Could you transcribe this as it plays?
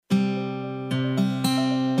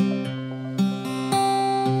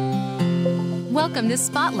Welcome to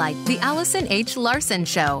Spotlight, the Allison H. Larson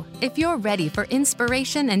Show. If you're ready for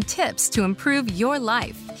inspiration and tips to improve your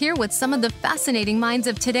life, hear what some of the fascinating minds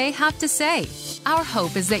of today have to say. Our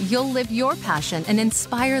hope is that you'll live your passion and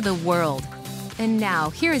inspire the world. And now,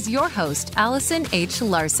 here is your host, Allison H.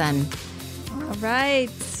 Larson. All right.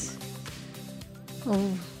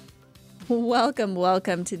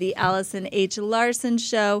 Welcome to the Allison H. Larson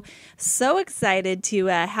Show. So excited to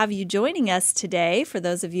have you joining us today. For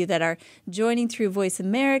those of you that are joining through Voice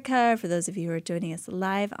America, for those of you who are joining us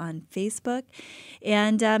live on Facebook,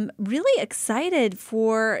 and really excited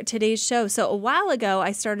for today's show. So a while ago,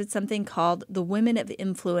 I started something called the Women of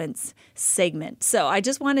Influence segment. So I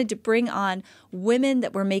just wanted to bring on women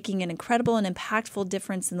that were making an incredible and impactful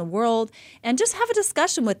difference in the world and just have a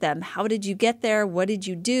discussion with them. How did you get there? What did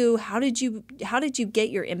you do? How did you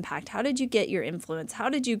get your impact? How did you get your influence? How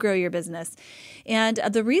did you grow your business? And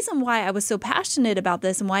the reason why I was so passionate about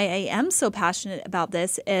this and why I am so passionate about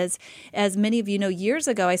this is, as many of you know, years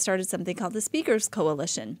ago, I started something called the Speakers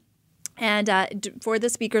Coalition. And for the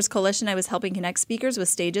Speakers Coalition, I was helping connect speakers with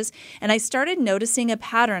stages, and I started noticing a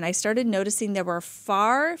pattern. I started noticing there were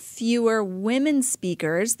far fewer women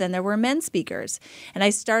speakers than there were men speakers. And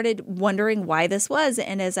I started wondering why this was.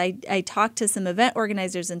 And as I talked to some event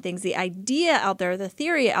organizers and things, the idea out there, the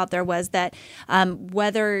theory out there was that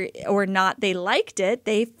whether or not they liked it,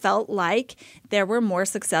 they felt like there were more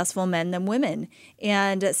successful men than women.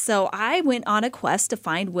 And so I went on a quest to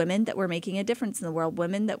find women that were making a difference in the world,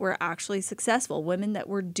 women that were actually successful, women that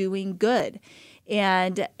were doing good.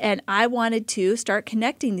 And I wanted to start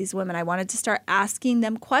connecting these women. I wanted to start asking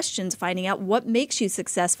them questions, finding out what makes you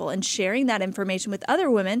successful and sharing that information with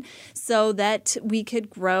other women so that we could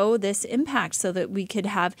grow this impact, so that we could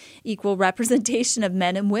have equal representation of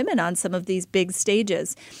men and women on some of these big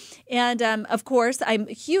stages. And of course, I'm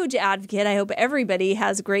a huge advocate. I hope everybody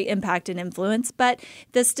has great impact and influence, but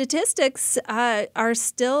the statistics are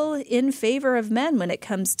still in favor of men when it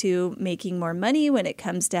comes to making more money, when it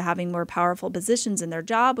comes to having more powerful positions in their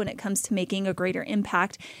job, when it comes to making a greater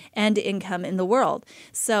impact and income in the world.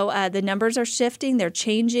 So the numbers are shifting, they're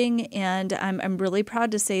changing, and I'm really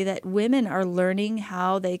proud to say that women are learning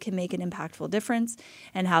how they can make an impactful difference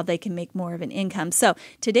and how they can make more of an income. So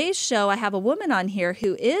today's show, I have a woman on here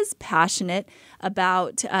who is passionate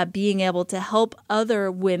about being able to help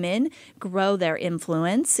other women grow their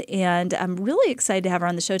influence, and I'm really excited to have her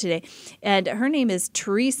on the show today. And her name is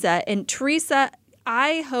Teresa. And Teresa,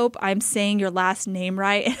 I hope I'm saying your last name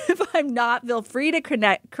right. If I'm not, feel free to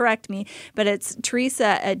correct me. But it's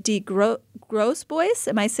Teresa de Grosbois.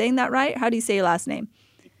 Am I saying that right? How do you say your last name?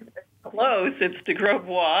 Close. It's de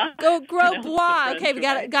Grosbois. Grosbois. Okay, we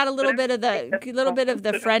got a little bit of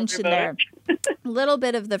the French in there. A little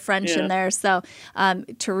bit of the French in there. So,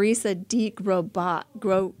 Teresa de Grosbois.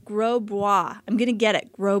 I'm gonna get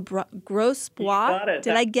it. Grosbois.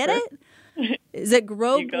 Did I get it? Is it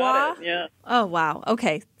Grosbois? You got it, yeah. Oh, wow.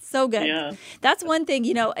 Okay. So good. Yeah. That's one thing,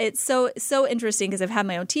 it's so interesting because I've had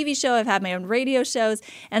my own TV show, I've had my own radio shows,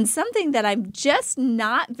 and something that I'm just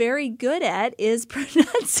not very good at is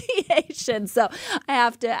pronunciation. So I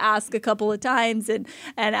have to ask a couple of times and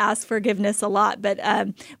ask forgiveness a lot. But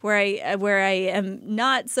where I am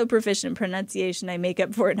not so proficient in pronunciation, I make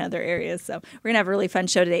up for it in other areas. So we're going to have a really fun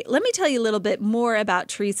show today. Let me tell you a little bit more about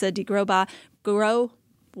Teresa de Grosbois.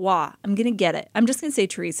 I'm going to get it. I'm just going to say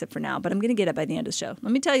Teresa for now, but I'm going to get it by the end of the show.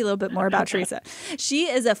 Let me tell you a little bit more about Teresa. She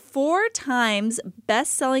is a 4 times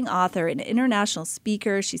best-selling author and international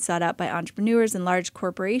speaker. She's sought out by entrepreneurs and large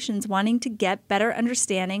corporations wanting to get better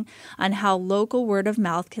understanding on how local word of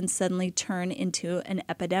mouth can suddenly turn into an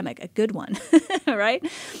epidemic, a good one, right?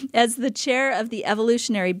 As the chair of the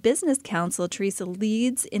Evolutionary Business Council, Teresa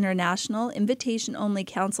leads international invitation-only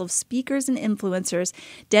council of speakers and influencers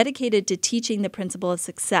dedicated to teaching the principle of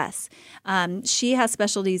success. She has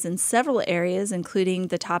specialties in several areas, including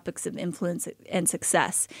the topics of influence and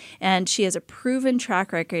success. And she has a proven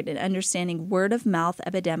track record in understanding word-of-mouth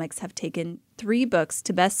epidemics, have taken 3 books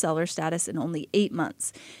to bestseller status in only 8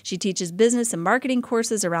 months. She teaches business and marketing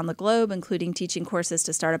courses around the globe, including teaching courses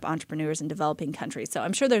to startup entrepreneurs in developing countries. So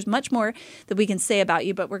I'm sure there's much more that we can say about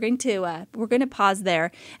you, but we're going to pause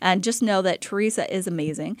there and just know that Teresa is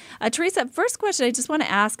amazing. Teresa, first question I just want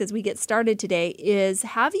to ask as we get started today is,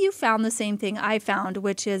 have you found the same thing I found,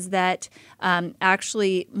 which is that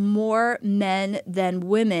actually more men than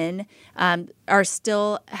women are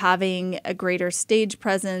still having a greater stage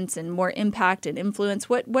presence and more impact and influence?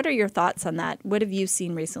 What are your thoughts on that? What have you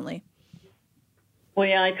seen recently? Well,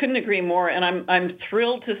 yeah, I couldn't agree more, and I'm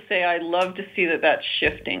thrilled to say I love to see that that's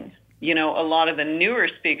shifting. A lot of the newer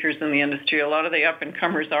speakers in the industry, a lot of the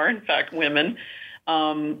up-and-comers are, in fact, women.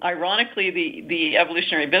 Ironically, the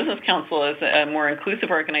Evolutionary Business Council is a more inclusive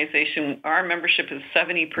organization. Our membership is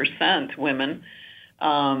 70% women.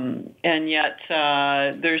 And yet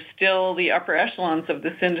there's still the upper echelons of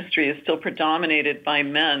this industry is still predominated by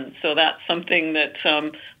men. So that's something that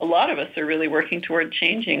a lot of us are really working toward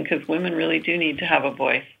changing, because women really do need to have a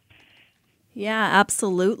voice. Yeah,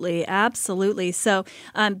 absolutely. Absolutely. So,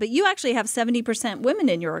 but you actually have 70% women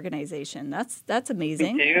in your organization. That's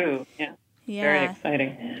amazing. We do, yeah. Yeah. Very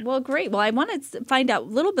exciting. Well, great. Well, I want to find out a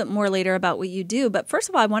little bit more later about what you do. But first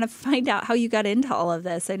of all, I want to find out how you got into all of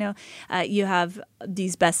this. I know you have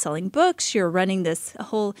these best-selling books. You're running this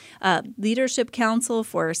whole leadership council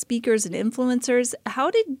for speakers and influencers.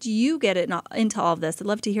 How did you get into all of this? I'd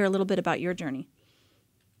love to hear a little bit about your journey.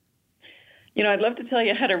 You know, I'd love to tell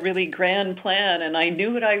you I had a really grand plan, and I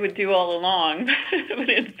knew what I would do all along. But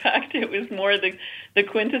in fact, it was more the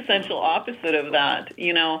quintessential opposite of that.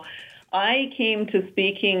 You know, I came to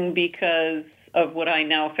speaking because of what I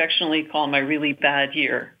now affectionately call my really bad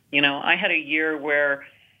year. You know, I had a year where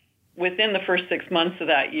within the first 6 months of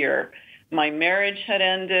that year, my marriage had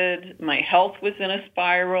ended, my health was in a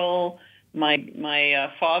spiral,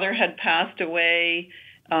 my father had passed away,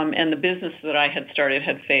 and the business that I had started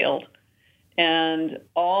had failed. And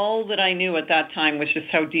all that I knew at that time was just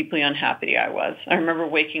how deeply unhappy I was. I remember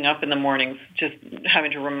waking up in the mornings just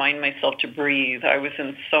having to remind myself to breathe. I was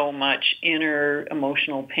in so much inner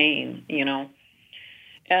emotional pain, you know.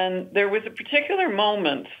 And there was a particular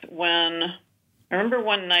moment when, I remember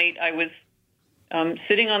one night I was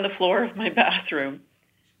sitting on the floor of my bathroom,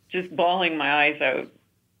 just bawling my eyes out.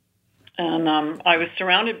 And I was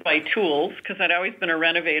surrounded by tools, because I'd always been a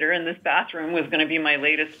renovator, and this bathroom was going to be my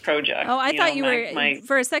latest project. Oh, I thought you were,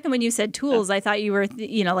 for a second when you said tools, I thought you were,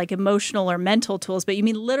 you know, like emotional or mental tools, but you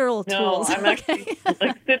mean literal tools. No, I'm actually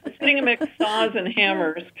like sitting amongst saws and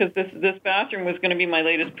hammers, because this bathroom was going to be my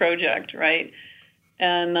latest project, right?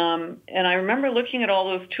 And I remember looking at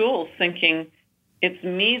all those tools thinking, it's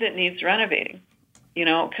me that needs renovating, you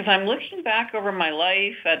know, because I'm looking back over my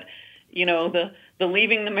life at, you know, the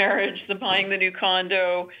leaving the marriage, the buying the new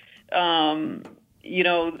condo, you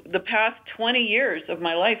know, the past 20 years of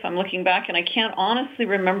my life, I'm looking back and I can't honestly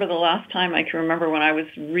remember the last time I can remember when I was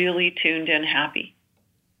really tuned in happy.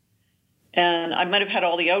 And I might have had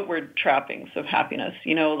all the outward trappings of happiness,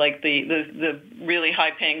 you know, like the really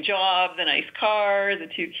high-paying job, the nice car, the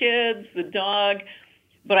 2 kids, the dog.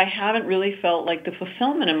 But I haven't really felt like the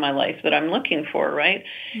fulfillment in my life that I'm looking for, right?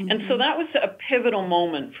 Mm-hmm. And so that was a pivotal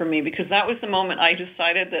moment for me, because that was the moment I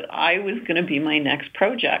decided that I was going to be my next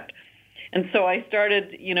project. And so I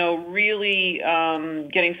started, you know, really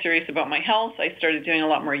getting serious about my health. I started doing a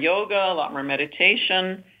lot more yoga, a lot more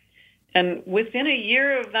meditation. And within a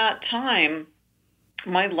year of that time,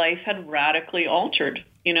 my life had radically altered.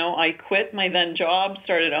 You know, I quit my then job,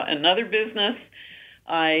 started another business.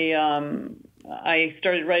 I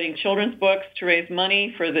started writing children's books to raise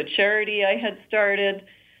money for the charity I had started.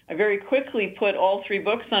 I very quickly put all 3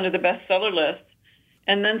 books onto the bestseller list.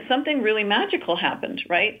 And then something really magical happened,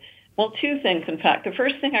 right? Well, 2 things, in fact. The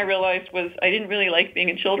first thing I realized was I didn't really like being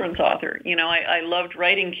a children's author. You know, I loved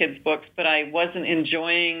writing kids' books, but I wasn't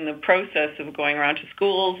enjoying the process of going around to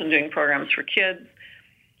schools and doing programs for kids.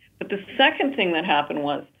 But the second thing that happened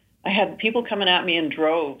was I had people coming at me in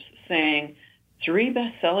droves saying, 3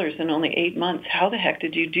 bestsellers in only 8 months. How the heck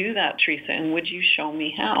did you do that, Teresa? And would you show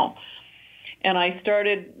me how? And I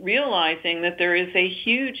started realizing that there is a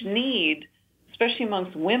huge need, especially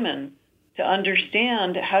amongst women, to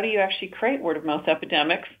understand how do you actually create word-of-mouth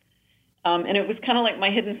epidemics. And it was kind of like my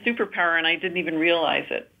hidden superpower, and I didn't even realize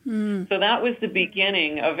it. So that was the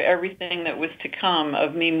beginning of everything that was to come,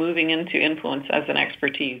 of me moving into influence as an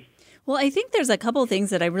expertise. Well, I think there's a couple of things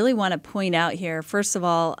that I really want to point out here. First of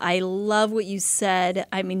all, I love what you said.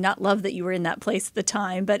 I mean, not love that you were in that place at the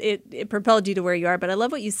time, but it propelled you to where you are. But I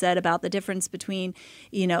love what you said about the difference between,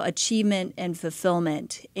 you know, achievement and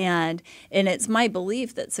fulfillment. And it's my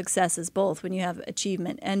belief that success is both when you have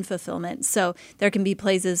achievement and fulfillment. So there can be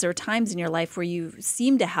places or times in your life where you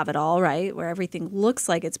seem to have it all, right, where everything looks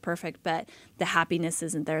like it's perfect, but the happiness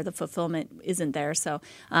isn't there, the fulfillment isn't there. So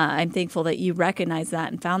I'm thankful that you recognize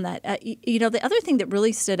that and found that. You know, the other thing that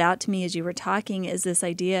really stood out to me as you were talking is this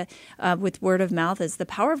idea with word of mouth is the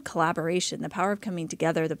power of collaboration, the power of coming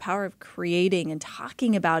together, the power of creating and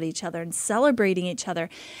talking about each other and celebrating each other.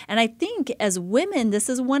 And I think as women, this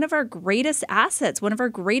is one of our greatest assets, one of our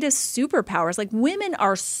greatest superpowers. Like, women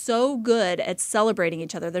are so good at celebrating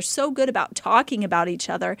each other. They're so good about talking about each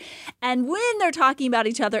other. And when they're talking about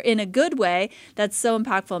each each other in a good way that's so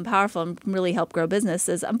impactful and powerful and can really help grow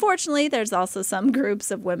businesses. Unfortunately, there's also some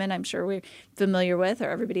groups of women I'm sure we're familiar with, or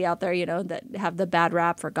everybody out there, that have the bad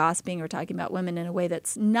rap for gossiping or talking about women in a way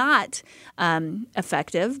that's not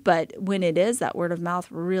effective. But when it is, that word of mouth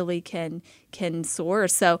really can soar.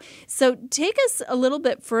 So take us a little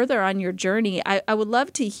bit further on your journey. I would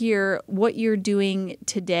love to hear what you're doing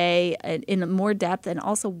today in more depth, and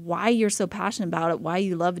also why you're so passionate about it, why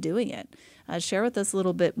you love doing it. Share with us a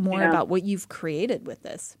little bit more about what you've created with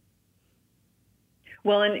this.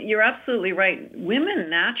 Well, and you're absolutely right. Women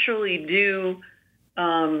naturally do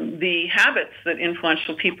the habits that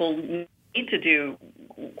influential people need to do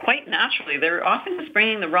quite naturally. They're often just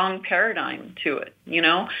bringing the wrong paradigm to it,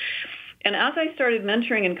 And as I started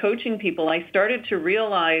mentoring and coaching people, I started to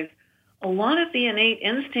realize a lot of the innate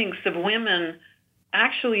instincts of women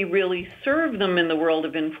actually really serve them in the world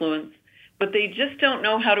of influence, but they just don't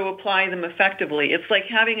know how to apply them effectively. It's like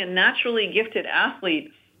having a naturally gifted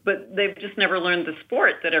athlete, but they've just never learned the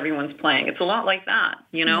sport that everyone's playing. It's a lot like that,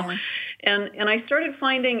 Yeah. And I started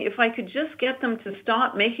finding if I could just get them to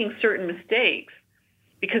stop making certain mistakes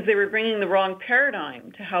because they were bringing the wrong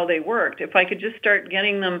paradigm to how they worked, if I could just start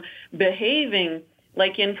getting them behaving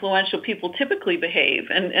like influential people typically behave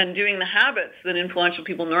and doing the habits that influential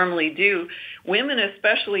people normally do, women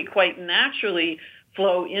especially quite naturally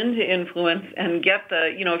flow into influence and get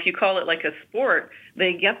the, if you call it like a sport,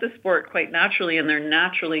 they get the sport quite naturally and they're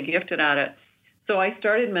naturally gifted at it. So I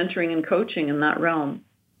started mentoring and coaching in that realm.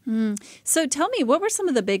 So tell me, what were some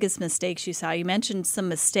of the biggest mistakes you saw? You mentioned some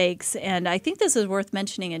mistakes, and I think this is worth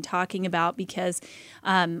mentioning and talking about because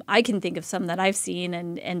I can think of some that I've seen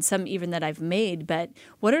and some even that I've made, but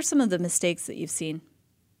what are some of the mistakes that you've seen?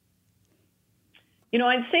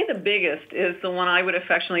 I'd say the biggest is the one I would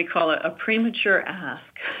affectionately call a premature ask,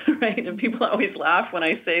 right? And people always laugh when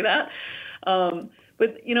I say that.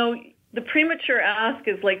 But the premature ask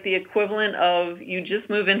is like the equivalent of you just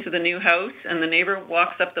move into the new house and the neighbor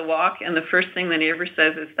walks up the walk and the first thing the neighbor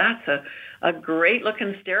says is, that's a great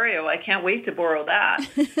looking stereo. I can't wait to borrow that.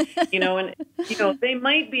 They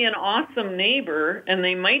might be an awesome neighbor and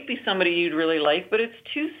they might be somebody you'd really like, but it's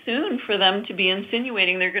too soon for them to be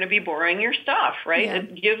insinuating they're going to be borrowing your stuff, right? Yeah.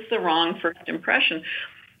 It gives the wrong first impression.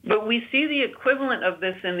 But we see the equivalent of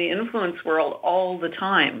this in the influence world all the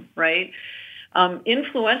time, right?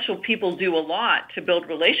 Influential people do a lot to build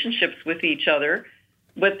relationships with each other,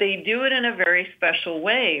 but they do it in a very special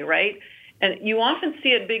way, right? And you often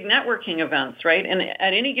see at big networking events, right? And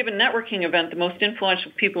at any given networking event, the most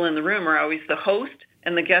influential people in the room are always the host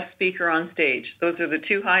and the guest speaker on stage. Those are the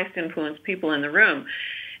two highest influence people in the room.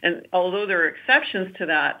 And although there are exceptions to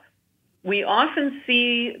that, we often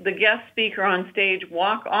see the guest speaker on stage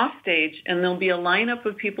walk off stage, and there'll be a lineup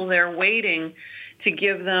of people there waiting to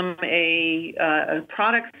give them a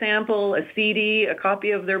product sample, a CD, a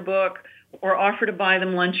copy of their book, or offer to buy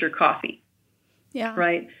them lunch or coffee. Yeah.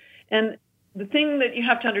 Right? And the thing that you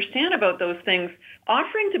have to understand about those things,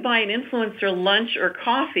 offering to buy an influencer lunch or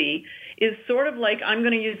coffee is sort of like, I'm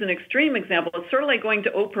going to use an extreme example, it's sort of like going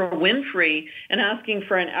to Oprah Winfrey and asking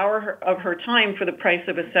for an hour of her time for the price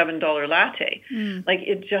of a $7 latte. Like,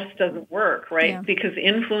 it just doesn't work, right? Yeah. Because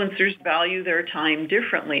influencers value their time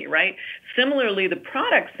differently, right? Similarly, the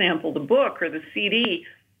product sample, the book or the CD,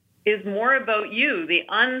 is more about you. The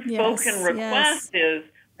unspoken request is,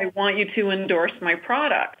 I want you to endorse my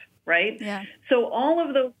product. Right? Yeah. So all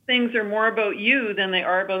of those things are more about you than they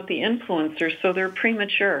are about the influencers, so they're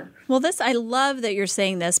premature. Well, I love that you're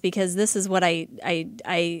saying this because this is what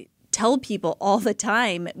I tell people all the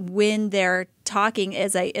time when they're talking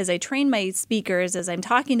as I train my speakers, as I'm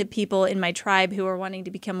talking to people in my tribe who are wanting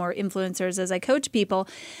to become more influencers, as I coach people,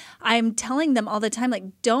 I'm telling them all the time,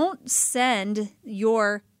 like, don't send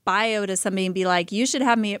your bio to somebody and be like, you should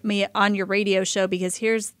have me on your radio show because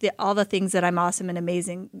here's all the things that I'm awesome and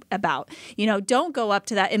amazing about. Don't go up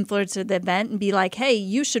to that influencer at the event and be like, hey,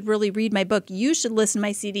 you should really read my book. You should listen to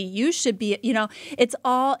my CD. You should be, it's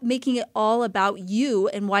all making it all about you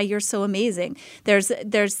and why you're so amazing. There's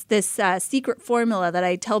this secret formula that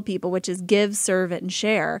I tell people, which is give, serve, and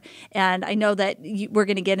share. And I know that we're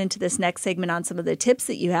going to get into this next segment on some of the tips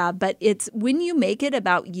that you have, but it's when you make it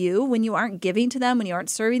about you, when you aren't giving to them, when you aren't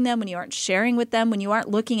serving them, when you aren't sharing with them, when you aren't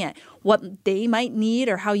looking at what they might need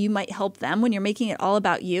or how you might help them, when you're making it all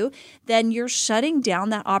about you, then you're shutting down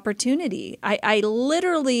that opportunity. I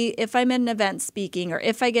literally, if I'm at an event speaking, or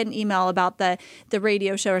if I get an email about the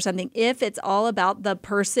radio show or something, if it's all about the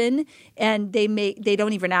person and they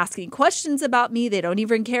don't even ask any questions about me, they don't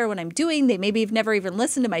even care what I'm doing, they maybe have never even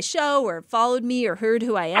listened to my show or followed me or heard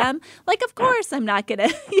who I am, like, of course I'm not gonna,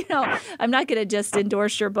 I'm not gonna just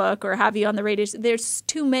endorse your book or have you on the radio. There's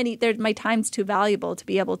too many. My time's too valuable to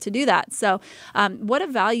be able to do that. So, what a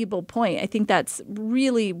valuable point. I think that's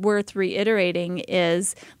really worth reiterating.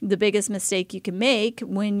 Is the biggest mistake you can make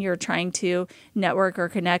when you're trying to network or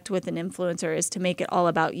connect with an influencer is to make it all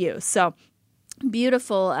about you. So,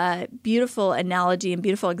 beautiful analogy and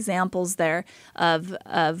beautiful examples there of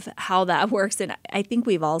how that works. And I think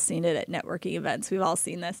we've all seen it at networking events. We've all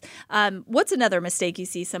seen this. What's another mistake you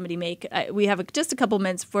see somebody make? We have just a couple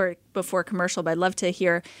minutes before commercial, but I'd love to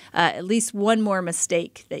hear at least one more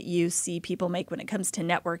mistake that you see people make when it comes to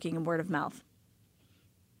networking and word of mouth.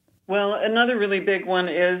 Well, another really big one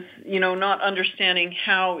is, not understanding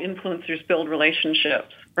how influencers build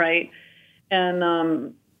relationships, right?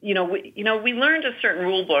 And, we learned a certain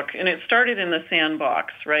rule book, and it started in the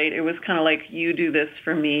sandbox, right? It was kind of like, you do this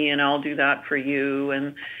for me, and I'll do that for you.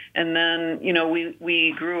 And then,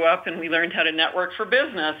 we grew up and we learned how to network for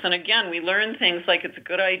business. And again, we learned things like it's a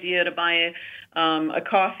good idea to buy a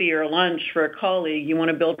coffee or a lunch for a colleague you want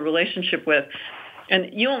to build a relationship with.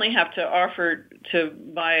 And you only have to offer to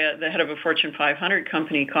buy the head of a Fortune 500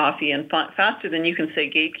 company coffee, and faster than you can say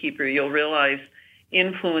gatekeeper, you'll realize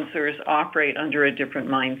influencers operate under a different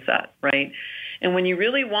mindset, right? And when you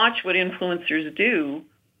really watch what influencers do,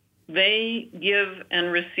 they give and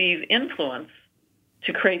receive influence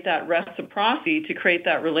to create that reciprocity, to create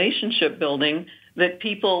that relationship building that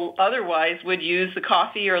people otherwise would use the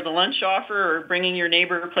coffee or the lunch offer or bringing your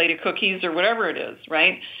neighbor a plate of cookies or whatever it is,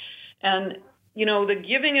 right? And the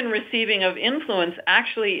giving and receiving of influence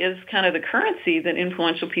actually is kind of the currency that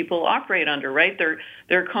influential people operate under, right?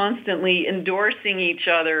 They're constantly endorsing each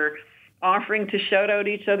other, offering to shout out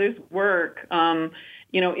each other's work,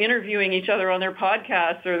 interviewing each other on their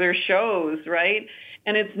podcasts or their shows, right?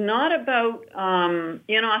 And it's not about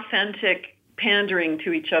inauthentic pandering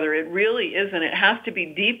to each other. It really isn't. It has to be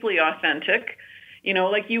deeply authentic.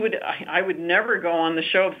 I would never go on the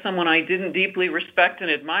show of someone I didn't deeply respect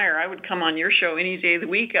and admire. I would come on your show any day of the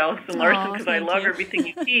week, Allison Larson, because I love everything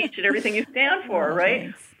you teach and everything you stand for, right?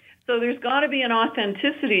 Thanks. So there's got to be an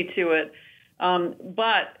authenticity to it.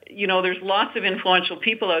 But there's lots of influential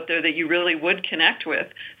people out there that you really would connect with.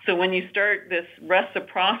 So when you start this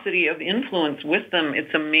reciprocity of influence with them,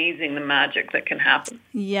 it's amazing the magic that can happen.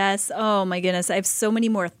 Yes. Oh, my goodness. I have so many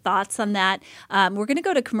more thoughts on that. We're going to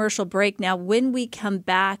go to commercial break now. When we come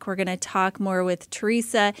back, we're going to talk more with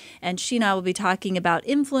Teresa, and she and I will be talking about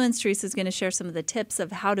influence. Teresa's going to share some of the tips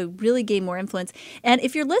of how to really gain more influence. And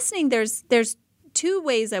if you're listening, there's two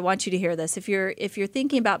ways I want you to hear this. If you're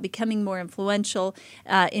thinking about becoming more influential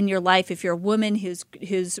in your life, if you're a woman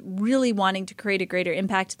who's really wanting to create a greater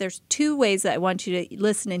impact, there's two ways that I want you to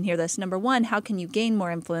listen and hear this. Number one, how can you gain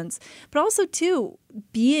more influence? But also, two,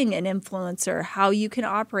 being an influencer, how you can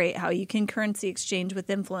operate, how you can currency exchange with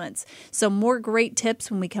influence. So more great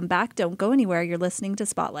tips when we come back. Don't go anywhere. You're listening to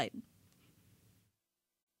Spotlight.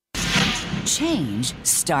 Change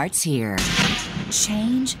starts here.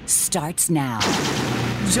 Change starts now.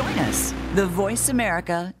 Join us, the Voice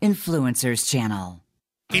America Influencers Channel.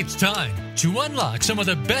 It's time to unlock some of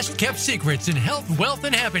the best-kept secrets in health, wealth,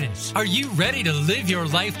 and happiness. Are you ready to live your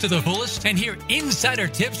life to the fullest and hear insider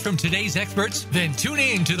tips from today's experts? Then tune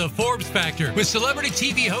in to The Forbes Factor with celebrity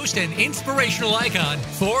TV host and inspirational icon,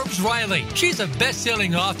 Forbes Riley. She's a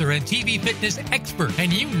best-selling author and TV fitness expert,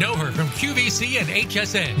 and you know her from QVC and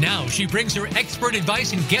HSN. Now she brings her expert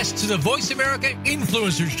advice and guests to the Voice America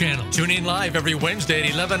Influencers Channel. Tune in live every Wednesday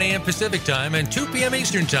at 11 a.m. Pacific Time and 2 p.m.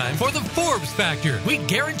 Eastern Time for The Forbes Factor. We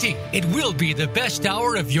guarantee it will be the best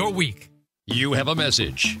hour of your week. You have a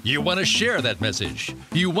message. You want to share that message.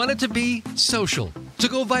 You want it to be social, to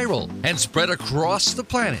go viral, and spread across the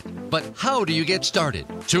planet. But how do you get started?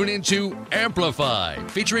 Tune into Amplify,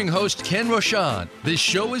 featuring host Ken Rochon. This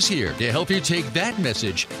show is here to help you take that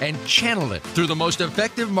message and channel it through the most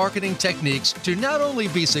effective marketing techniques to not only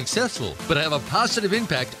be successful, but have a positive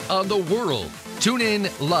impact on the world. Tune in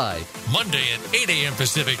live Monday at 8 a.m.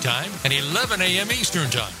 Pacific Time and 11 a.m. Eastern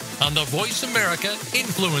Time on the Voice America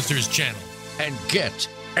Influencers Channel. And get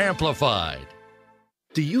amplified.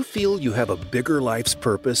 Do you feel you have a bigger life's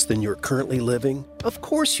purpose than you're currently living? Of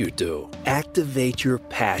course you do. Activate your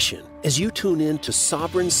passion as you tune in to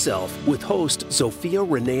Sovereign Self with host Zofia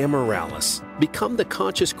Renea Morales. Become the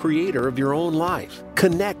conscious creator of your own life.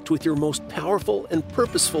 Connect with your most powerful and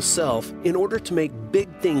purposeful self in order to make big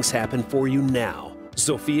things happen for you now.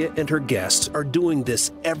 Zofia and her guests are doing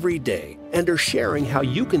this every day and are sharing how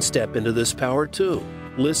you can step into this power too.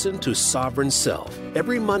 Listen to Sovereign Self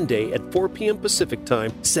every Monday at 4 p.m. Pacific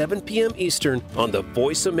Time, 7 p.m. Eastern on the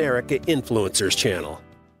Voice America Influencers channel.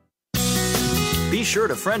 Be sure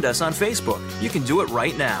to friend us on Facebook. You can do it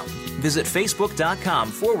right now. Visit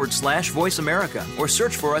facebook.com/Voice America or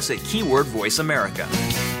search for us at keyword Voice America.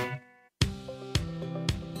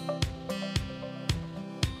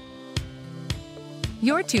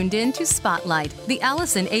 You're tuned in to Spotlight, the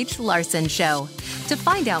Allison H. Larson Show. To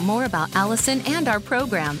find out more about Allison and our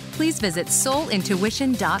program, please visit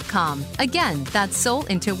soulintuition.com. Again, that's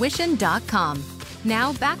soulintuition.com.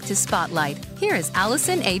 Now back to Spotlight. Here is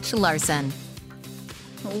Allison H. Larson.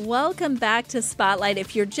 Welcome back to Spotlight.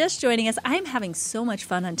 If you're just joining us, I'm having so much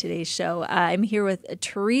fun on today's show. I'm here with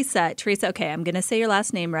Teresa. Teresa, okay, I'm going to say your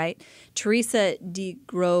last name right. Teresa de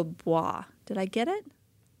Grosbois. Did I get it?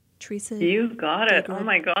 Teresa. You got it. Oh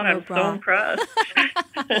my God, I'm so impressed.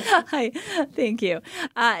 Hi, thank you.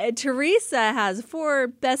 Teresa has 4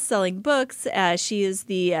 best-selling books. She is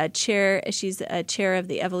the chair. She's a chair of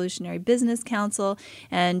the Evolutionary Business Council,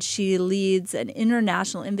 and she leads an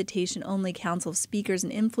international invitation-only council of speakers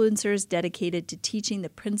and influencers dedicated to teaching the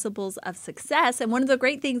principles of success. And one of the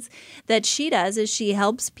great things that she does is she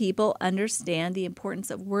helps people understand the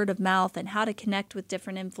importance of word of mouth and how to connect with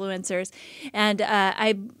different influencers. And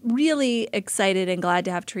I'm really excited and glad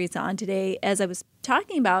to have Teresa on today. As I was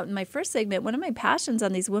talking about in my first segment, one of my passions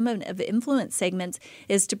on these Women of Influence segments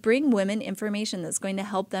is to bring women information that's going to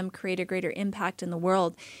help them create a greater impact in the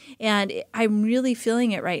world. And I'm really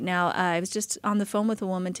feeling it right now. I was just on the phone with a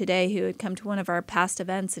woman today who had come to one of our past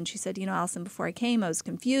events, and she said, you know, Allison, before I came, I was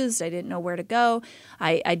confused. I didn't know where to go.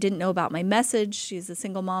 I didn't know about my message. She's a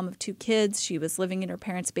single mom of 2 kids. She was living in her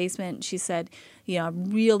parents' basement. She said, you know, I'm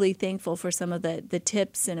really thankful for some of the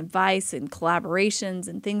tips and advice and collaborations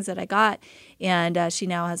and things that I got. And she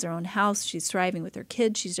now has her own house. She's thriving with her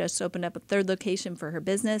kids. She's just opened up a 3rd location for her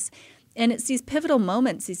business. And it's these pivotal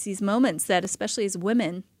moments. It's these moments that, especially as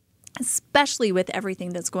women, especially with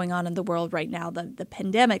everything that's going on in the world right now, the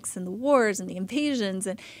pandemics and the wars and the invasions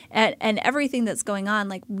and everything that's going on,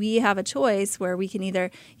 like we have a choice where we can either,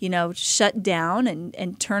 you know, shut down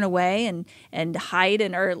and turn away and hide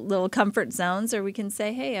in our little comfort zones, or we can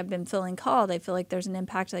say, hey, I've been feeling called. I feel like there's an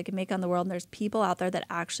impact that I can make on the world, and there's people out there that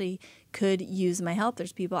actually could use my help.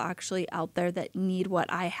 There's people actually out there that need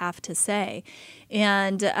what I have to say.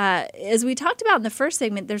 And as we talked about in the first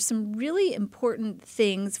segment, there's some really important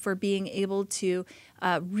things for being able to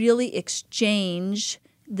really exchange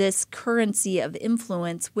this currency of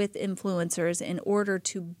influence with influencers in order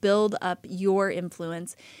to build up your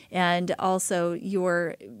influence and also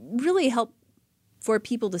your really help for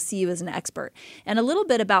people to see you as an expert. And a little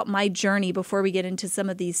bit about my journey before we get into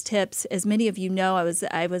some of these tips. As many of you know,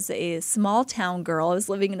 I was a small town girl. I was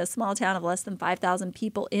living in a small town of less than 5,000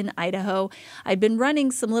 people in Idaho. I'd been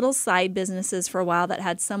running some little side businesses for a while that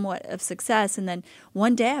had somewhat of success. And then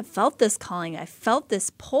one day I felt this calling. I felt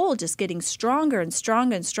this pull just getting stronger and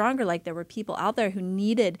stronger and stronger, like there were people out there who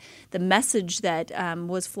needed the message that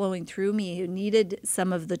was flowing through me, who needed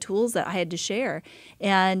some of the tools that I had to share.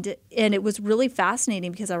 And it was really fascinating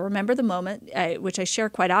because I remember the moment, which I share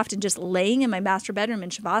quite often, just laying in my master bedroom in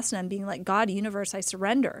Shavasana and being like, God, universe, I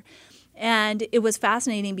surrender. And it was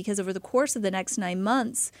fascinating because over the course of the next 9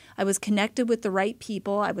 months, I was connected with the right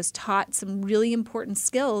people. I was taught some really important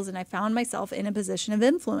skills, and I found myself in a position of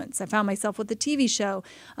influence. I found myself with the TV show.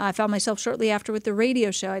 I found myself shortly after with the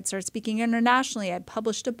radio show. I'd started speaking internationally. I'd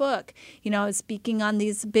published a book. You know, I was speaking on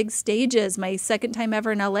these big stages. My 2nd time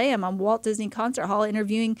ever in LA, I'm on Walt Disney Concert Hall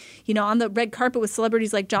interviewing, you know, on the red carpet with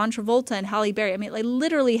celebrities like John Travolta and Halle Berry. I mean, I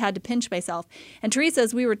literally had to pinch myself. And Teresa,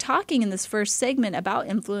 as we were talking in this first segment about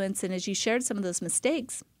influence, and as you shared some of those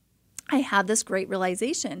mistakes, I had this great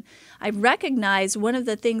realization. I recognized one of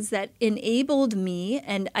the things that enabled me,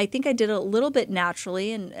 and I think I did it a little bit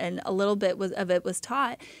naturally and a little bit of it was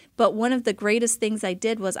taught, but one of the greatest things I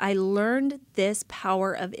did was I learned this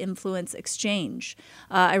power of influence exchange.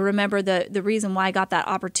 I remember the reason why I got that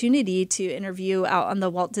opportunity to interview out on the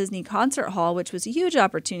Walt Disney Concert Hall, which was a huge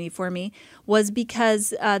opportunity for me, was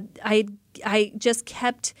because I just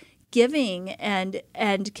kept giving and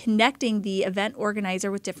connecting the event organizer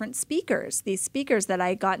with different speakers, these speakers that I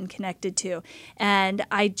had gotten connected to. And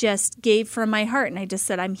I just gave from my heart, and I just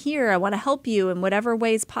said, I'm here. I want to help you in whatever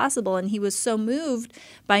ways possible. And he was so moved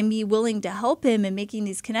by me willing to help him and making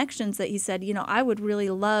these connections that he said, I would really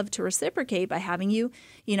love to reciprocate by having you,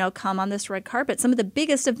 come on this red carpet. Some of the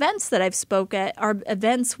biggest events that I've spoke at are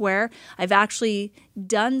events where I've actually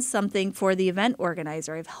done something for the event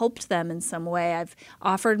organizer. I've helped them in some way. I've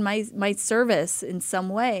offered my service in some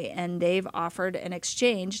way, and they've offered an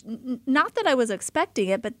exchange. Not that I was expecting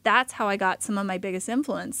it, but that's how I got some of my biggest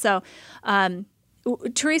influence. So,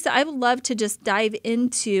 Teresa, I would love to just dive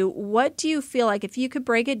into, what do you feel like, if you could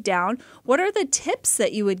break it down, what are the tips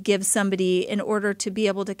that you would give somebody in order to be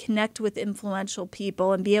able to connect with influential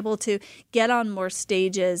people and be able to get on more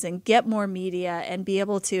stages and get more media and be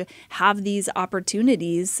able to have these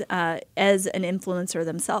opportunities as an influencer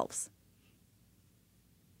themselves?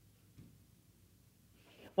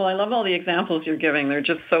 Well, I love all the examples you're giving. They're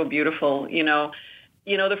just so beautiful.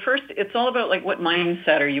 The first, it's all about what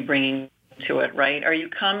mindset are you bringing to it, right? Are you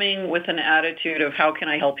coming with an attitude of, how can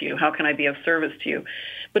I help you? How can I be of service to you?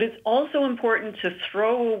 But it's also important to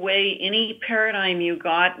throw away any paradigm you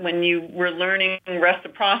got when you were learning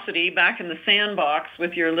reciprocity back in the sandbox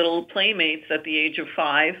with your little playmates at the age of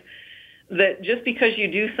 5, that just because you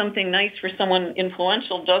do something nice for someone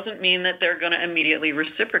influential doesn't mean that they're going to immediately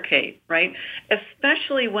reciprocate, right?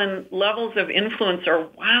 Especially when levels of influence are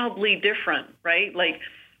wildly different, right?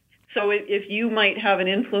 So if you might have an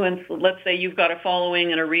influence, let's say you've got a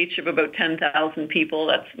following and a reach of about 10,000 people,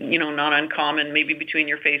 that's, not uncommon. Maybe between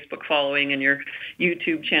your Facebook following and your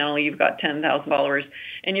YouTube channel, you've got 10,000 followers.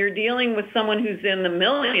 And you're dealing with someone who's in the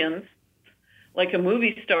millions, like a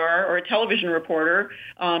movie star or a television reporter,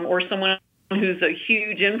 or someone who's a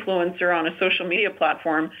huge influencer on a social media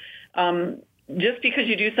platform. Just because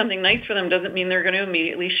you do something nice for them doesn't mean they're going to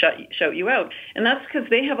immediately shout you out. And that's because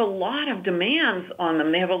they have a lot of demands on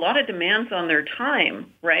them. They have a lot of demands on their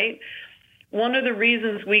time, right? One of the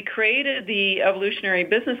reasons we created the Evolutionary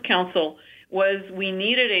Business Council was we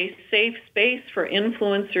needed a safe space for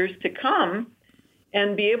influencers to come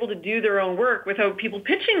and be able to do their own work without people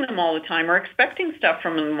pitching them all the time or expecting stuff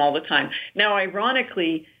from them all the time. Now,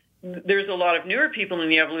 ironically, there's a lot of newer people in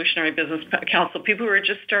the Evolutionary Business Council, people who are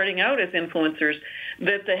just starting out as influencers,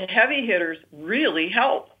 that the heavy hitters really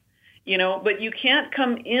help, but you can't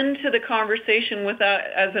come into the conversation with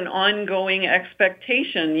that as an ongoing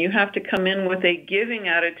expectation. You have to come in with a giving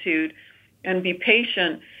attitude and be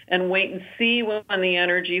patient and wait and see when the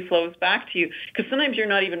energy flows back to you. Because sometimes you're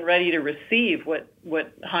not even ready to receive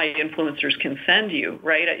what high influencers can send you,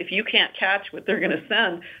 right? If you can't catch what they're going to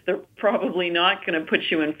send, they're probably not going to put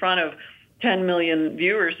you in front of 10 million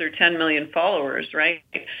viewers or 10 million followers, right?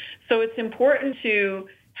 So it's important to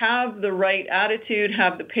have the right attitude,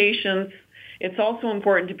 have the patience. It's also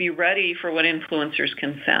important to be ready for what influencers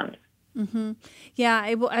can send. Mm-hmm. Yeah,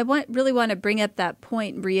 I really want to bring up that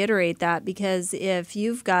point and reiterate that, because if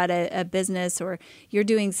you've got a business or you're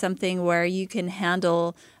doing something where you can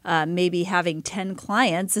handle maybe having 10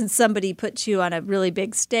 clients and somebody puts you on a really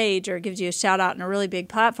big stage or gives you a shout out on a really big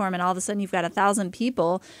platform, and all of a sudden you've got 1,000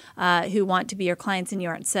 people who want to be your clients and you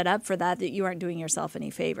aren't set up for that you aren't doing yourself any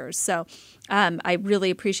favors. So I really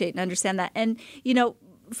appreciate and understand that. And,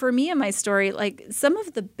 for me in my story, some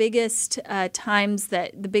of the biggest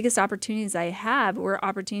the biggest opportunities I have were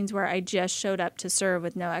opportunities where I just showed up to serve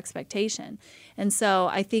with no expectation. And so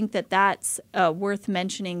I think that that's worth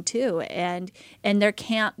mentioning too. And there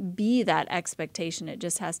can't be that expectation. It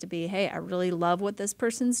just has to be, hey, I really love what this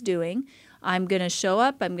person's doing. I'm going to show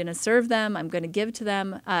up. I'm going to serve them. I'm going to give to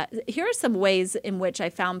them. Here are some ways in which I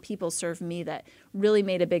found people serve me that really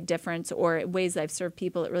made a big difference, or ways I've served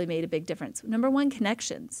people that really made a big difference. Number one,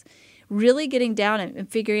 connections. Really getting down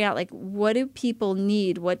and figuring out, what do people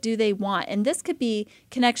need? What do they want? And this could be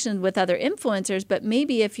connection with other influencers, but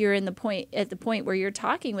maybe if you're at the point where you're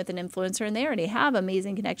talking with an influencer and they already have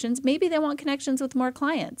amazing connections, maybe they want connections with more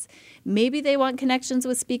clients. Maybe they want connections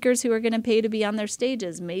with speakers who are going to pay to be on their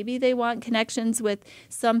stages. Maybe they want connections with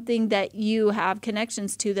something that you have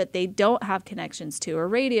connections to that they don't have connections to, a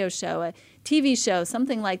radio show, a TV show,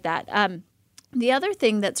 something like that. The other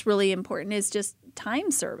thing that's really important is just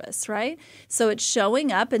time service, right? So it's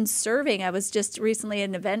showing up and serving. I was just recently at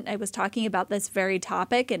an event, I was talking about this very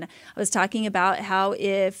topic, and I was talking about how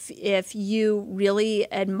if you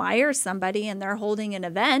really admire somebody and they're holding an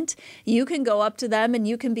event, you can go up to them and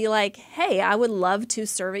you can be like, hey, I would love to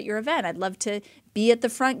serve at your event. I'd love to be at the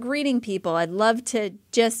front greeting people. I'd love to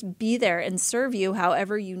just be there and serve you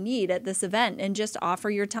however you need at this event and just offer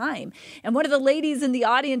your time. And one of the ladies in the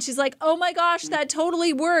audience, she's like, oh my gosh, that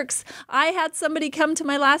totally works. I had somebody come to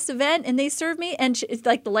my last event and they served me, and it's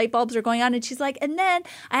like the light bulbs are going on, and she's like, and then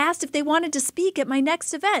I asked if they wanted to speak at my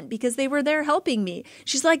next event because they were there helping me.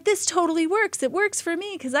 She's like, this totally works. It works for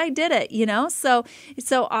me because I did it, you know? So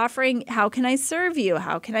offering, how can I serve you?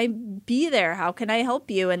 How can I be there? How can I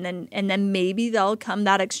help you? And then maybe they'll come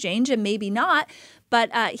that exchange and maybe not. But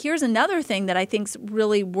here's another thing that I think is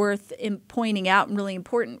really worth pointing out and really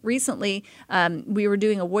important. Recently, we were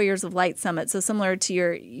doing a Warriors of Light Summit. So similar to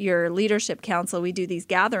your leadership council, we do these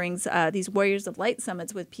gatherings, these Warriors of Light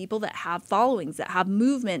Summits with people that have followings, that have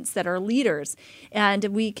movements, that are leaders. And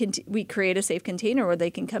we create a safe container where they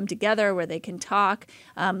can come together, where they can talk,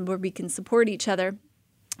 where we can support each other.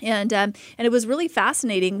 And it was really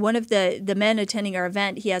fascinating. One of the men attending our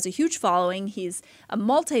event, he has a huge following. He's a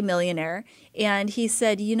multimillionaire. And he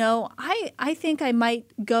said, you know, I think I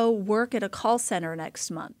might go work at a call center next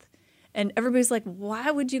month. And everybody's like, why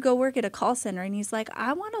would you go work at a call center? And he's like,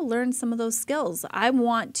 I want to learn some of those skills. I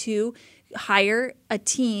want to hire a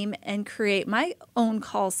team and create my own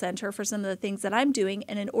call center for some of the things that I'm doing.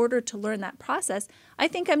 And in order to learn that process, I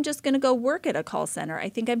think I'm just going to go work at a call center. I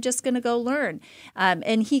think I'm just going to go learn.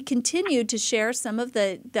 And he continued to share some of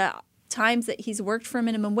the times that he's worked for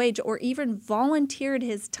minimum wage or even volunteered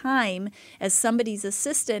his time as somebody's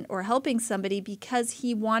assistant or helping somebody because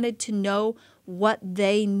he wanted to know what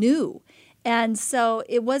they knew. And so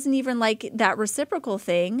it wasn't even like that reciprocal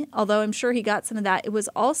thing, although I'm sure he got some of that. It was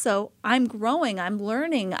also, I'm growing, I'm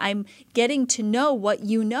learning, I'm getting to know what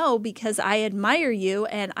you know because I admire you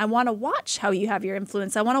and I want to watch how you have your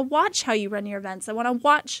influence. I want to watch how you run your events. I want to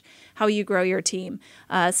watch how you grow your team.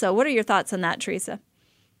 So what are your thoughts on that, Teresa?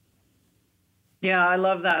 Yeah, I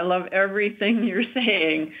love that. I love everything you're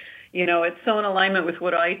saying. You know, it's so in alignment with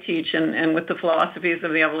what I teach and with the philosophies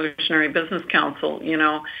of the Evolutionary Business Council. You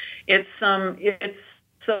know, it's so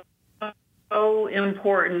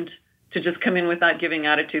important to just come in with that giving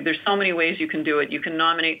attitude. There's so many ways you can do it. You can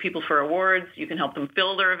nominate people for awards. You can help them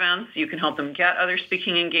fill their events. You can help them get other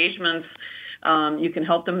speaking engagements. You can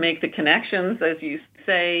help them make the connections, as you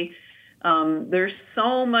say. There's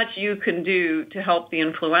so much you can do to help the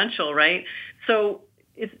influential, right? So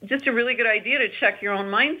it's just a really good idea to check your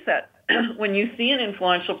own mindset. When you see an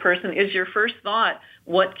influential person, is your first thought,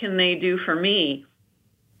 what can they do for me?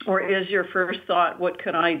 Or is your first thought, what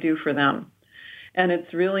could I do for them? And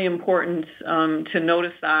it's really important to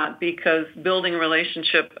notice that because building a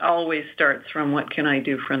relationship always starts from what can I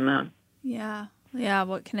do for them? Yeah.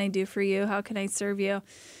 What can I do for you? How can I serve you?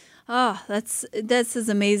 Oh, this is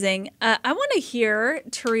amazing. I want to hear,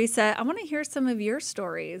 Teresa, I want to hear some of your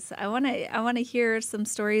stories. I want to hear some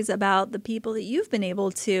stories about the people that you've been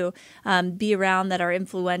able to be around that are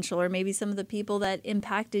influential, or maybe some of the people that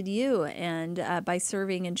impacted you and by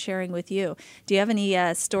serving and sharing with you. Do you have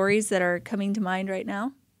any stories that are coming to mind right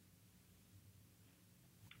now?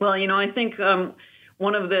 Well, you know, I think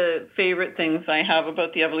one of the favorite things I have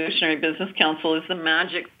about the Evolutionary Business Council is the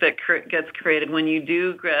magic that gets created when you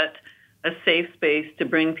do get a safe space to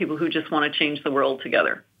bring people who just want to change the world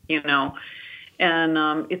together, you know.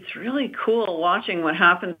 And it's really cool watching what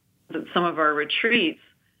happens at some of our retreats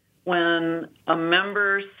when a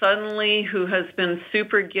member suddenly who has been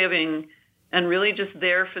super giving and really just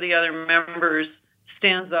there for the other members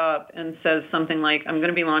stands up and says something like, I'm going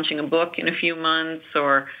to be launching a book in a few months,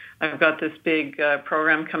 or I've got this big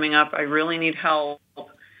program coming up. I really need help.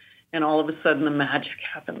 And all of a sudden the magic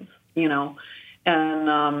happens, you know. And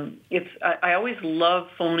I always love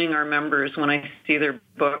phoning our members when I see their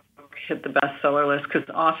book hit the bestseller list, because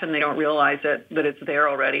often they don't realize that it's there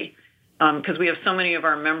already. Because we have so many of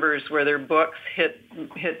our members where their books hit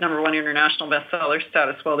 #1 international bestseller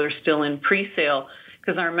status while they're still in pre-sale,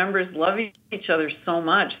 because our members love each other so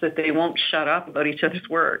much that they won't shut up about each other's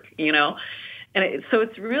work, you know. And so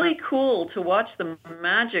it's really cool to watch the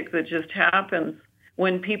magic that just happens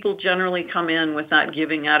when people generally come in with that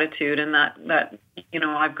giving attitude and that you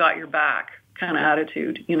know, I've got your back kind of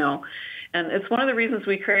attitude, you know. And it's one of the reasons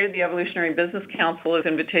we created the Evolutionary Business Council as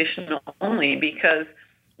invitational only, because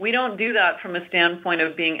we don't do that from a standpoint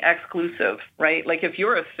of being exclusive, right? Like if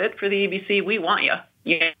you're a fit for the EBC, we want you.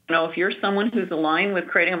 You know, if you're someone who's aligned with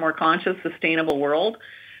creating a more conscious, sustainable world,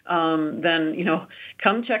 then,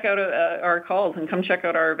 come check out our calls and come check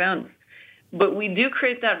out our events. But we do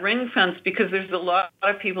create that ring fence because there's a lot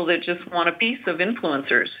of people that just want a piece of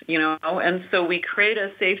influencers, and so we create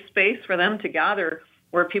a safe space for them to gather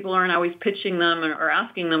where people aren't always pitching them or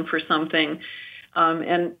asking them for something.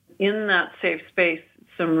 And in that safe space,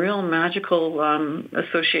 some real magical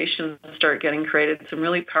associations start getting created, some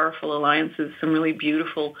really powerful alliances, some really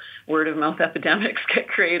beautiful word-of-mouth epidemics get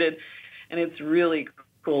created, and it's really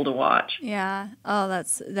cool to watch. Yeah. Oh,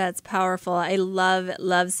 that's powerful. I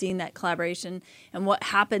love seeing that collaboration and what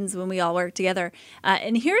happens when we all work together.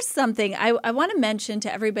 And here's something I want to mention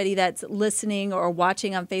to everybody that's listening or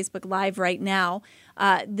watching on Facebook Live right now.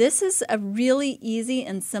 This is a really easy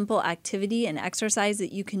and simple activity and exercise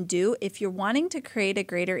that you can do if you're wanting to create a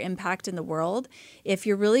greater impact in the world. If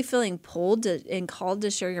you're really feeling pulled and called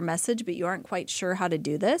to share your message, but you aren't quite sure how to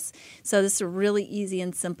do this. So this is a really easy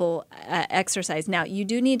and simple exercise. Now, you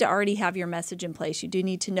do need to already have your message in place. You do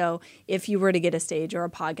need to know if you were to get a stage or a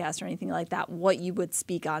podcast or anything like that, what you would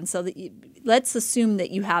speak on. So that let's assume that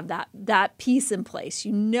you have that piece in place.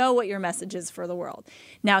 You know what your message is for the world.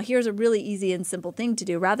 Now, here's a really easy and simple thing to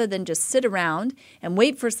do. Rather than just sit around and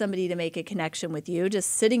wait for somebody to make a connection with you,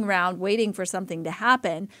 just sitting around waiting for something to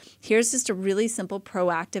happen, here's just a really simple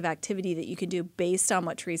proactive activity that you can do based on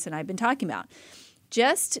what Teresa and I have been talking about.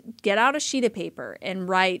 Just get out a sheet of paper and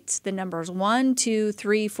write the numbers 1, 2,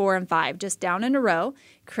 3, 4, and 5, just down in a row.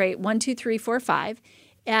 Create 1, 2, 3, 4, 5.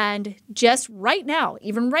 And just right now,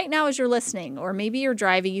 even right now as you're listening, or maybe you're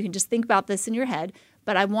driving, you can just think about this in your head.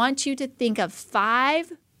 But I want you to think of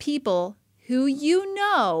 5 people who you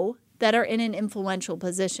know that are in an influential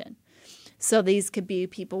position. So these could be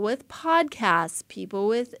people with podcasts, people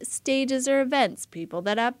with stages or events, people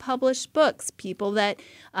that have published books, people that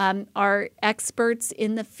are experts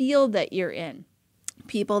in the field that you're in,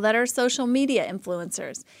 people that are social media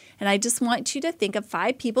influencers. And I just want you to think of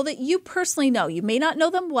 5 people that you personally know. You may not know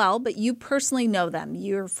them well, but you personally know them.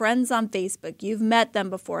 You're friends on Facebook. You've met them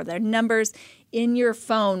before. Their numbers in your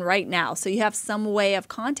phone right now. So you have some way of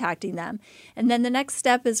contacting them. And then the next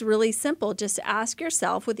step is really simple. Just ask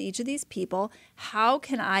yourself with each of these people, how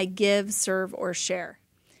can I give, serve, or share?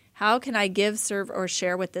 How can I give, serve, or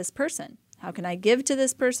share with this person? How can I give to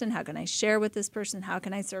this person? How can I share with this person? How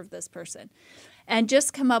can I serve this person? And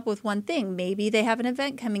just come up with one thing. Maybe they have an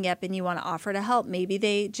event coming up and you want to offer to help. Maybe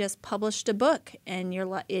they just published a book and you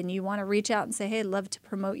want to reach out and say, hey, I'd love to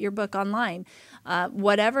promote your book online.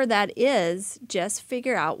 Whatever that is, just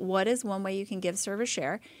figure out what is one way you can give, serve, or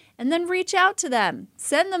share, and then reach out to them.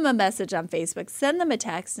 Send them a message on Facebook. Send them a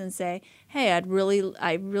text and say, hey, I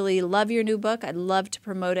really love your new book. I'd love to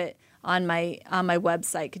promote it on my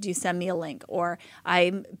website. Could you send me a link? Or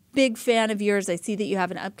I'm a big fan of yours. I see that you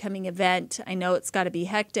have an upcoming event. I know it's got to be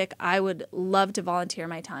hectic. I would love to volunteer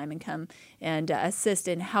my time and come and assist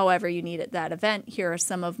in however you need at that event. Here are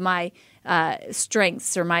some of my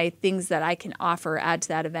strengths or my things that I can offer, add to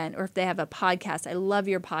that event. Or if they have a podcast, I love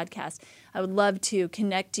your podcast. I would love to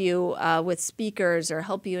connect you with speakers or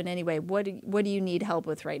help you in any way. What do you need help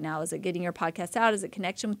with right now? Is it getting your podcast out? Is it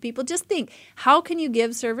connection with people? Just think, how can you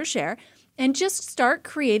give, serve, or share? And just start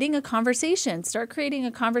creating a conversation. Start creating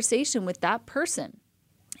a conversation with that person.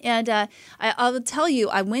 And I'll tell you,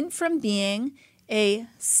 I went from being a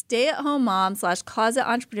stay-at-home mom / closet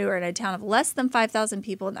entrepreneur in a town of less than 5,000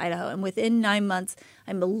 people in Idaho. And within 9 months,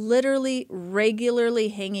 I'm literally regularly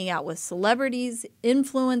hanging out with celebrities,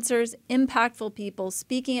 influencers, impactful people,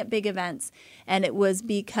 speaking at big events. And it was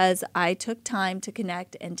because I took time to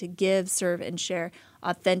connect and to give, serve, and share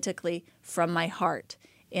authentically from my heart.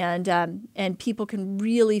 And people can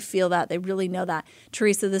really feel that. They really know that.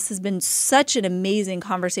 Teresa, this has been such an amazing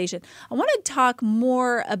conversation. I want to talk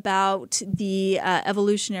more about the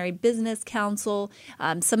Evolutionary Business Council,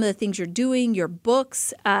 some of the things you're doing, your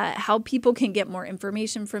books, how people can get more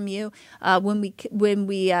information from you. When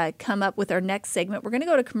we come up with our next segment, we're going to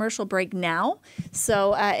go to commercial break now.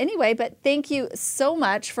 So anyway, but thank you so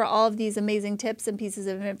much for all of these amazing tips and pieces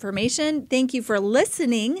of information. Thank you for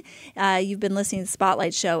listening. You've been listening to the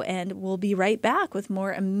Spotlight Show, and we'll be right back with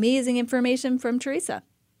more amazing information from Teresa.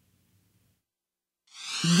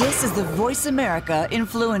 This is the Voice America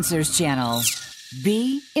Influencers Channel.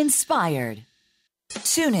 Be inspired.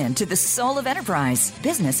 Tune in to The Soul of Enterprise,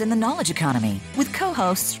 Business in the Knowledge Economy, with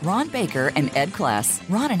co-hosts Ron Baker and Ed Kless.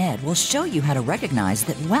 Ron and Ed will show you how to recognize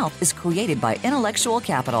that wealth is created by intellectual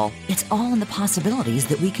capital. It's all in the possibilities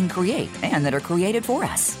that we can create and that are created for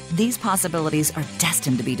us. These possibilities are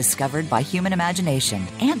destined to be discovered by human imagination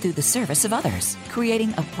and through the service of others,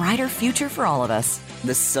 creating a brighter future for all of us.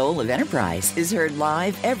 The Soul of Enterprise is heard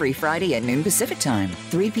live every Friday at noon Pacific Time,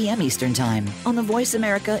 3 p.m. Eastern Time on the Voice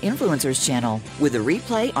America Influencers channel, with a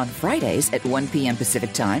replay on Fridays at 1 p.m.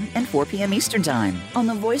 Pacific Time and 4 p.m. Eastern Time on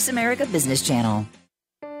the Voice America Business channel.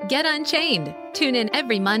 Get Unchained. Tune in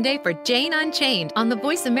every Monday for Jane Unchained on the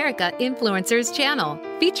Voice America Influencers channel,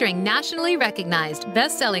 featuring nationally recognized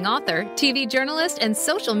best-selling author, TV journalist, and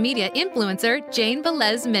social media influencer Jane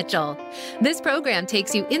Velez Mitchell. This program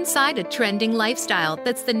takes you inside a trending lifestyle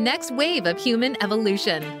that's the next wave of human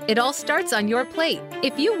evolution. It all starts on your plate.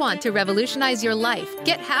 If you want to revolutionize your life,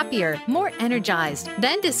 get happier, more energized,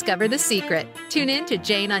 then discover the secret. Tune in to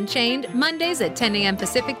Jane Unchained Mondays at 10 a.m.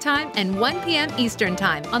 Pacific Time and 1 p.m. Eastern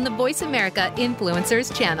Time on the Voice America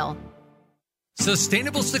Influencers channel.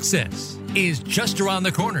 Sustainable success is just around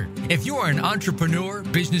the corner. If you are an entrepreneur,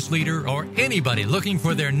 business leader, or anybody looking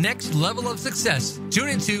for their next level of success, tune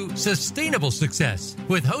into Sustainable Success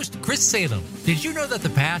with host Chris Salem. Did you know that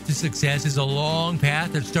the path to success is a long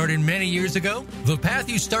path that started many years ago? The path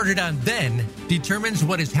you started on then determines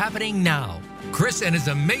what is happening now. Chris and his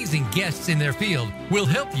amazing guests in their field will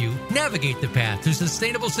help you navigate the path to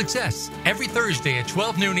sustainable success every Thursday at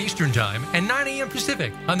 12 noon Eastern Time and 9 a.m.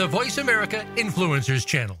 Pacific on the Voice America Influencers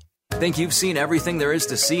channel. Think you've seen everything there is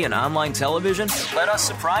to see in online television? Let us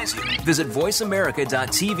surprise you. Visit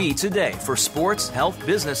voiceamerica.tv today for sports, health,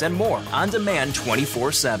 business, and more on demand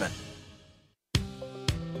 24/7.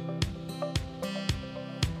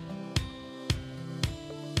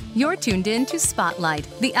 You're tuned in to Spotlight,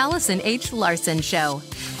 the Allison H. Larson Show.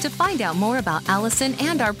 To find out more about Allison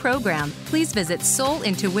and our program, please visit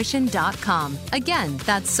soulintuition.com. Again,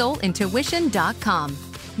 that's soulintuition.com.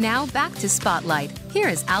 Now back to Spotlight. Here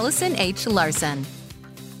is Allison H. Larson.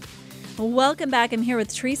 Welcome back. I'm here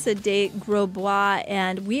with Teresa de Grosbois,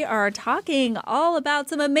 and we are talking all about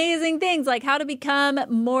some amazing things like how to become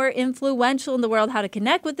more influential in the world, how to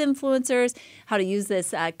connect with influencers, how to use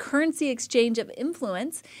this currency exchange of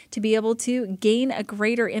influence to be able to gain a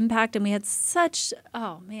greater impact. And we had such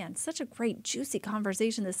a great, juicy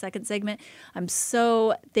conversation this second segment. I'm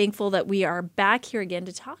so thankful that we are back here again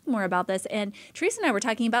to talk more about this. And Teresa and I were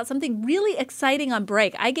talking about something really exciting on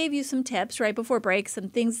break. I gave you some tips right before break,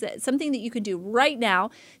 something that you can do right now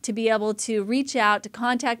to be able to reach out, to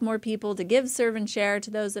contact more people, to give, serve, and share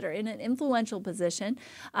to those that are in an influential position.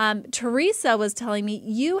 Teresa was telling me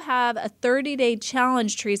you have a 30-day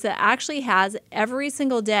challenge, Teresa, actually has every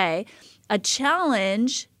single day a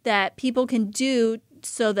challenge that people can do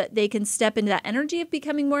so that they can step into that energy of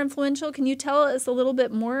becoming more influential. Can you tell us a little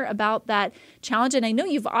bit more about that challenge? And I know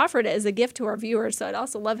you've offered it as a gift to our viewers, so I'd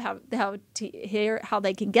also love how to hear how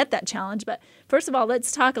they can get that challenge. But first of all,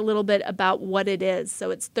 let's talk a little bit about what it is. So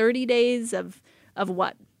it's 30 days of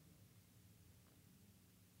what?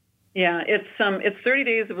 Yeah, it's 30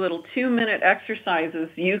 days of little 2-minute exercises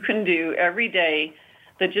you can do every day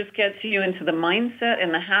that just gets you into the mindset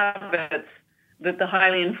and the habits that the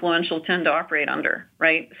highly influential tend to operate under,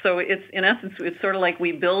 right? So it's, in essence, it's sort of like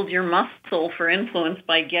we build your muscle for influence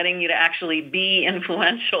by getting you to actually be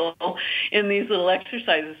influential in these little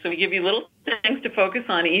exercises. So we give you little things to focus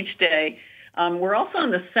on each day. We're also on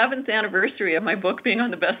the 7th anniversary of my book being on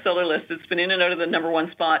the bestseller list. It's been in and out of the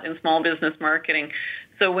 #1 spot in small business marketing.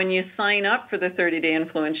 So when you sign up for the 30-day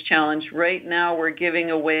Influence Challenge, right now we're giving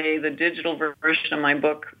away the digital version of my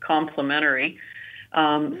book complimentary.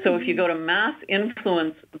 So if you go to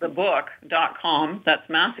massinfluencethebook.com, that's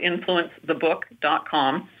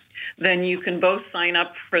massinfluencethebook.com, then you can both sign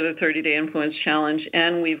up for the 30-day Influence Challenge,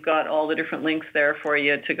 and we've got all the different links there for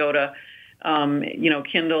you to go to,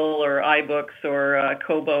 Kindle or iBooks or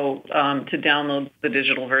Kobo to download the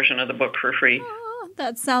digital version of the book for free. Oh,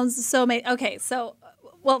 that sounds so amazing. Okay, so...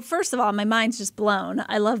 Well, first of all, my mind's just blown.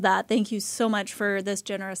 I love that. Thank you so much for this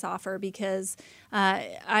generous offer because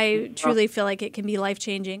I truly feel like it can be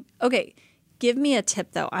life-changing. Okay, give me a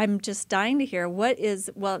tip, though. I'm just dying to hear what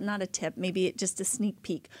is, well, not a tip, maybe just a sneak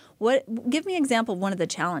peek. Give me an example of one of the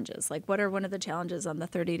challenges. Like, what are one of the challenges on the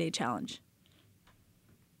 30-day challenge?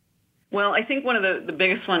 Well, I think one of the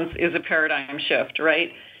biggest ones is a paradigm shift,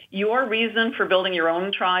 right? Your reason for building your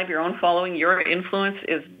own tribe, your own following, your influence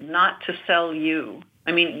is not to sell you.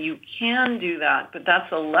 I mean, you can do that, but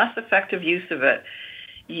that's a less effective use of it.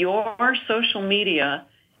 Your social media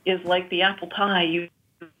is like the apple pie you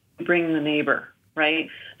bring the neighbor, right?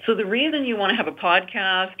 So the reason you want to have a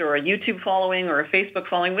podcast or a YouTube following or a Facebook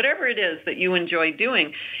following, whatever it is that you enjoy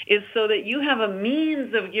doing, is so that you have a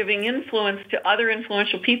means of giving influence to other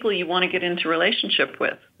influential people you want to get into relationship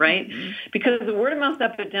with, right? Mm-hmm. Because the word of mouth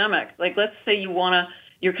epidemic, like let's say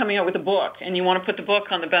you're coming out with a book and you want to put the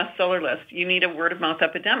book on the bestseller list. You need a word of mouth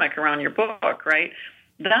epidemic around your book, right?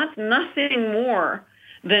 That's nothing more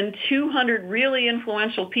than 200 really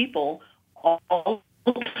influential people all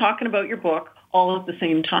talking about your book all at the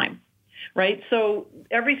same time, right? So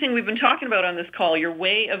everything we've been talking about on this call, your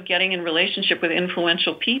way of getting in relationship with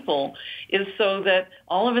influential people is so that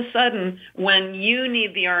all of a sudden when you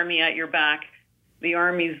need the army at your back, the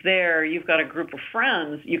army's there, you've got a group of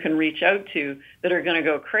friends you can reach out to that are going to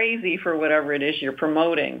go crazy for whatever it is you're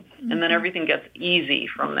promoting. Mm-hmm. And then everything gets easy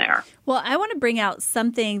from there. Well, I want to bring out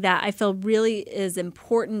something that I feel really is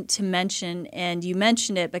important to mention, and you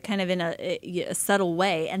mentioned it, but kind of in a subtle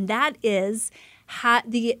way, and that is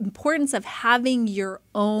the importance of having your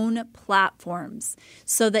own platforms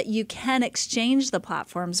so that you can exchange the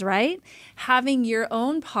platforms, right? Having your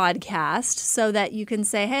own podcast so that you can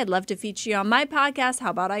say, hey, I'd love to feature you on my podcast. How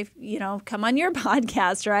about I, come on your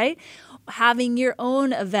podcast, right? Having your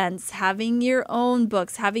own events, having your own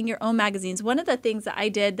books, having your own magazines. One of the things that I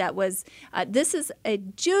did that was, this is a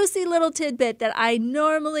juicy little tidbit that I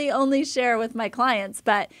normally only share with my clients,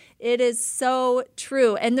 but it is so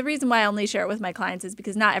true. And the reason why I only share it with my clients is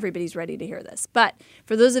because not everybody's ready to hear this. But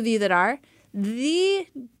for those of you that are, the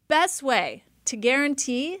best way to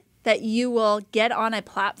guarantee that you will get on a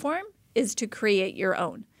platform is to create your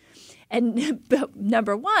own. And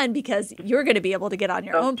number one, because you're going to be able to get on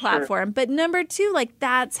your own platform. Sure. But number two,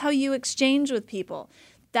 that's how you exchange with people.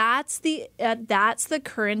 That's the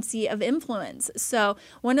currency of influence. So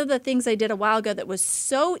one of the things I did a while ago that was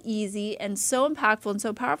so easy and so impactful and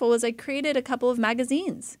so powerful was I created a couple of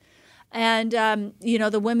magazines. And,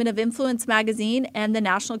 the Women of Influence magazine and the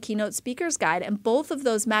National Keynote Speakers Guide. And both of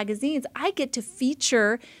those magazines, I get to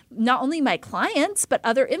feature not only my clients, but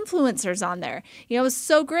other influencers on there. It was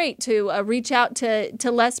so great to reach out to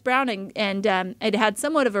Les Brown, and I'd had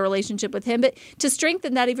somewhat of a relationship with him, but to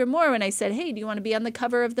strengthen that even more when I said, hey, do you want to be on the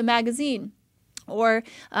cover of the magazine? Or,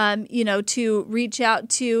 to reach out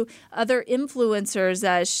to other influencers,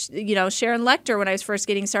 Sharon Lecter, when I was first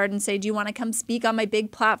getting started, and say, do you want to come speak on my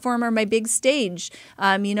big platform or my big stage?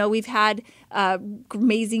 We've had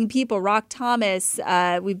amazing people, Rock Thomas.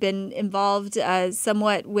 We've been involved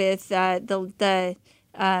somewhat with I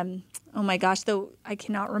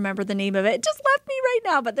cannot remember the name of it. It just left me right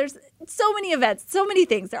now, but there's so many events, so many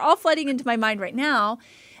things. They're all flooding into my mind right now.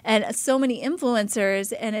 And so many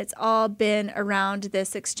influencers, and it's all been around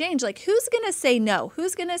this exchange. Like, who's going to say no?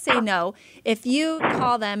 Who's going to say no if you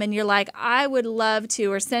call them and you're like, I would love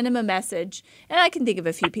to, or send them a message. And I can think of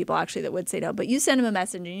a few people actually that would say no, but you send them a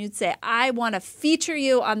message and you'd say, I want to feature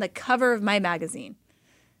you on the cover of my magazine.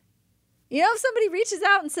 If somebody reaches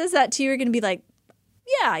out and says that to you, you're going to be like,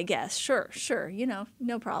 yeah, I guess. Sure.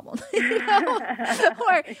 No problem. Or really,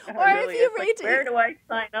 if you reach, where do I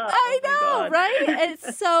sign up? I know, right? And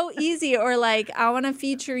it's so easy. Or I want to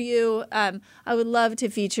feature you. I would love to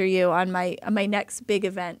feature you on my next big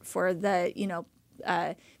event for the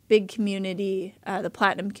big community, the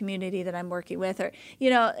platinum community that I'm working with. Or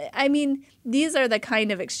these are the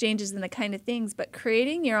kind of exchanges and the kind of things. But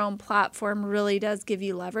creating your own platform really does give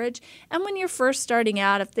you leverage. And when you're first starting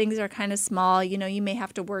out, if things are kind of small, you may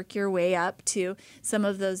have to work your way up to some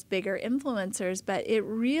of those bigger influencers. But it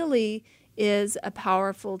really is a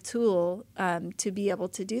powerful tool to be able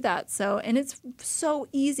to do that. And it's so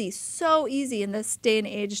easy in this day and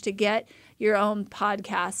age to get your own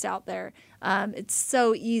podcast out there. It's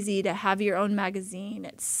so easy to have your own magazine.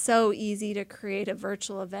 It's so easy to create a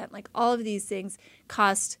virtual event. All of these things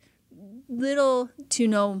cost little to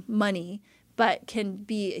no money, but can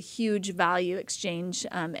be a huge value exchange,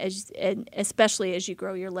 especially as you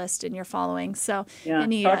grow your list and your following. So,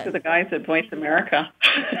 talk to the guys at Voice America.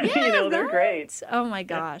 Yeah, they're great. Oh my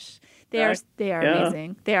gosh, they are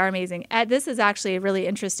amazing. They are amazing. This is actually a really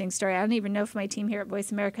interesting story. I don't even know if my team here at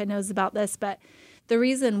Voice America knows about this, but the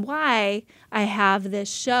reason why I have this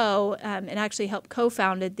show and actually helped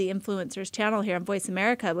co-founded the Influencers channel here on Voice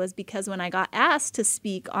America was because when I got asked to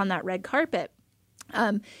speak on that red carpet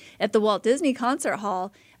at the Walt Disney Concert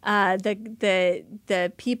Hall,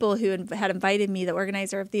 the people who had invited me, the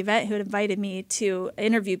organizer of the event who had invited me to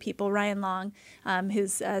interview people, Ryan Long,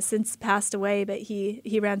 who's since passed away, but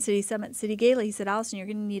he ran City Summit, City Gala. He said, Allison, you're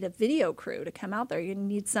going to need a video crew to come out there. You're going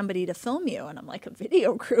to need somebody to film you. And I'm like, a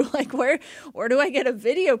video crew? Like, where do I get a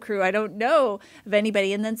video crew? I don't know of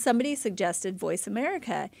anybody. And then somebody suggested Voice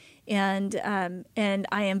America. And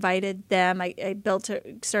I invited them. I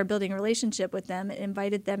started building a relationship with them and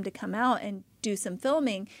invited them to come out and do some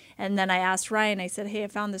filming. And then I asked Ryan, I said, hey, I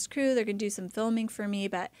found this crew. They're going to do some filming for me,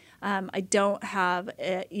 but I don't have,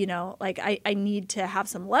 I need to have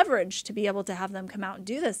some leverage to be able to have them come out and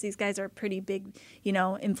do this. These guys are pretty big,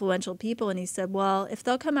 influential people. And he said, well, if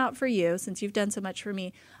they'll come out for you, since you've done so much for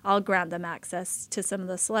me, I'll grant them access to some of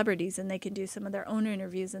the celebrities and they can do some of their own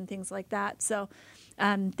interviews and things like that. So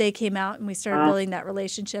they came out and we started building that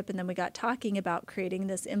relationship, and then we got talking about creating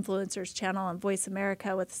this influencers channel on Voice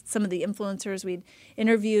America with some of the influencers we'd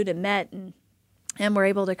interviewed and met, and we're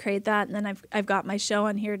able to create that. And then I've got my show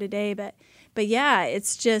on here today, but yeah,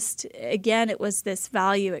 it's just, again, it was this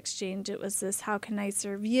value exchange. It was this, how can I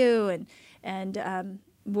serve you, and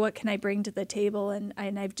what can I bring to the table? And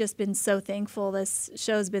I've just been so thankful. This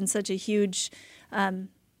show has been such a huge and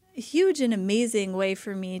amazing way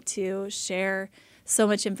for me to share so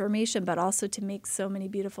much information, but also to make so many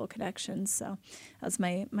beautiful connections. So that's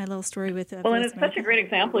my little story with it. Well, and it's such a great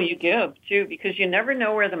example you give, too, because you never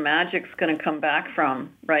know where the magic's going to come back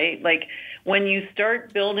from, right? Like when you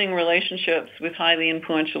start building relationships with highly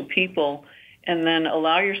influential people and then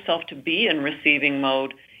allow yourself to be in receiving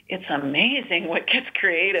mode, it's amazing what gets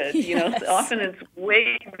created. Yes. Often it's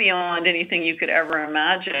way beyond anything you could ever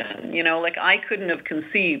imagine. Like I couldn't have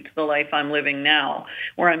conceived the life I'm living now,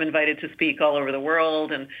 where I'm invited to speak all over the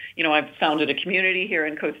world. And, I've founded a community here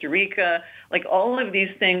in Costa Rica. Like all of these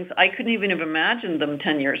things, I couldn't even have imagined them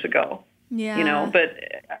 10 years ago. Yeah. But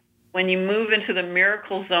when you move into the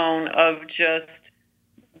miracle zone of just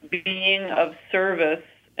being of service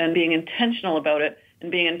and being intentional about it, and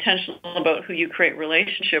being intentional about who you create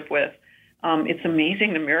relationship with, it's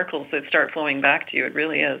amazing the miracles that start flowing back to you. It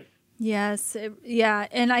really is. Yes. Yeah.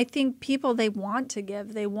 And I think people, they want to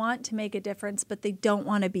give, they want to make a difference, but they don't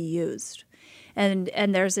want to be used. And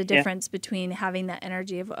there's a difference between having that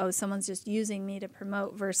energy of, oh, someone's just using me to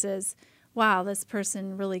promote versus, wow, this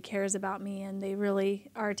person really cares about me and they really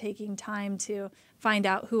are taking time to find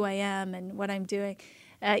out who I am and what I'm doing.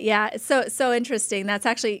 Yeah, it's so interesting. That's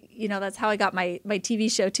actually, that's how I got my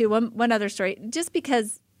TV show too. One other story, just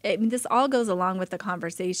because this all goes along with the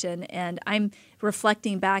conversation, and I'm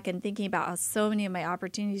reflecting back and thinking about how so many of my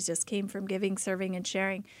opportunities just came from giving, serving, and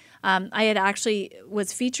sharing. I had actually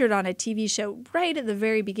was featured on a TV show right at the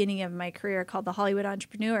very beginning of my career called The Hollywood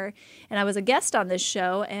Entrepreneur, and I was a guest on this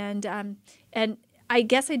show, and I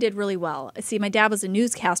guess I did really well. See, my dad was a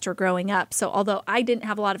newscaster growing up, so although I didn't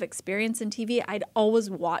have a lot of experience in TV, I'd always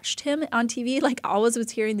watched him on TV. Like, always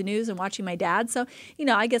was hearing the news and watching my dad. So,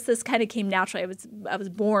 I guess this kind of came naturally. I was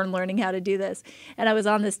born learning how to do this, and I was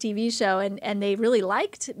on this TV show, and they really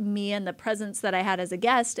liked me and the presence that I had as a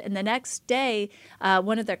guest. And the next day,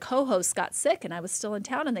 one of their co-hosts got sick, and I was still in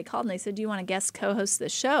town, and they called and they said, "Do you want to guest co-host the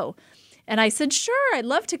show?" And I said, sure, I'd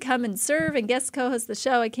love to come and serve and guest co-host the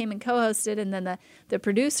show. I came and co-hosted, and then the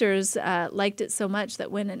producers liked it so much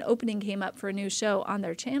that when an opening came up for a new show on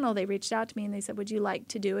their channel, they reached out to me and they said, would you like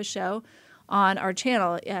to do a show on our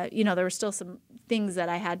channel? There were still some things that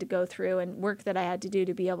I had to go through and work that I had to do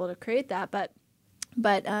to be able to create that. But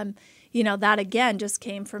that again just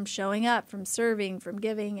came from showing up, from serving, from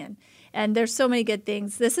giving, and there's so many good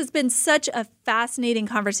things. This has been such a fascinating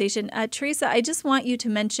conversation. Teresa, I just want you to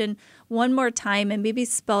mention one more time and maybe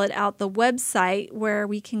spell it out, the website where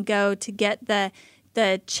we can go to get the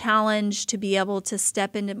challenge to be able to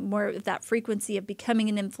step into more of that frequency of becoming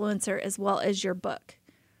an influencer, as well as your book.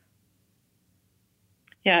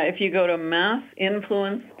 Yeah, if you go to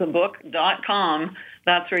massinfluencethebook.com,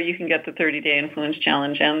 that's where you can get the 30-day influence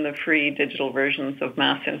challenge and the free digital versions of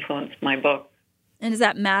Mass Influence, my book. And is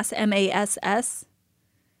that Mass, M-A-S-S?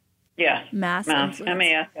 Yeah. Mass Influence.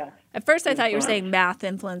 M-A-S-S. At first I thought you were saying math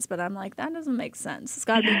influence, but I'm like, that doesn't make sense. It's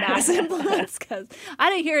got to be mass influence because I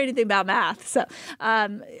didn't hear anything about math. So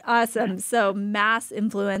awesome. So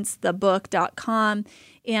massinfluencethebook.com.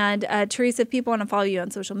 And Teresa, if people want to follow you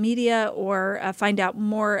on social media or find out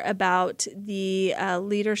more about the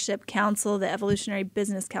Leadership Council, the Evolutionary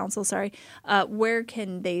Business Council, where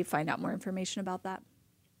can they find out more information about that?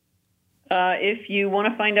 If you want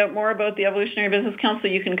to find out more about the Evolutionary Business Council,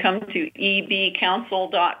 you can come to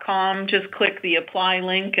ebcouncil.com. Just click the apply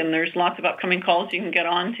link, and there's lots of upcoming calls you can get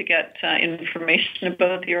on to get information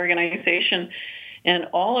about the organization. And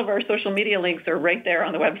all of our social media links are right there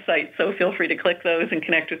on the website, so feel free to click those and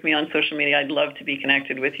connect with me on social media. I'd love to be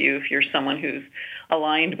connected with you if you're someone who's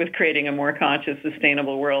aligned with creating a more conscious,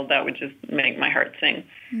 sustainable world. That would just make my heart sing.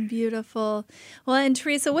 Beautiful. Well, and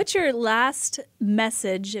Teresa, what's your last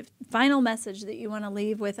message, final message that you want to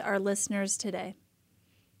leave with our listeners today?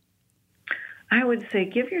 I would say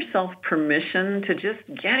give yourself permission to just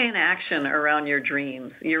get in action around your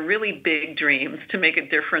dreams, your really big dreams, to make a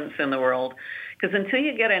difference in the world. Because until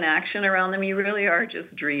you get in action around them, you really are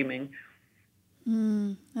just dreaming.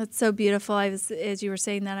 That's so beautiful. As you were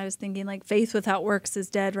saying that, I was thinking like faith without works is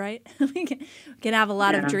dead, right? we can have a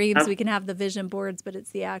lot of dreams. We can have the vision boards, but it's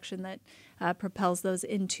the action that propels those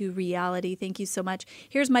into reality. Thank you so much.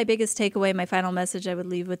 Here's my biggest takeaway, my final message I would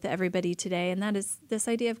leave with everybody today, and that is this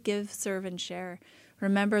idea of give, serve, and share.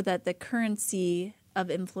 Remember that the currency of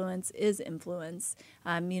influence is influence.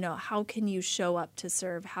 How can you show up to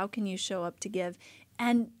serve? How can you show up to give?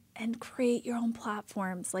 And create your own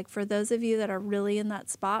platforms. Like for those of you that are really in that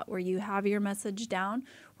spot where you have your message down,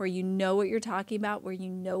 where you know what you're talking about, where you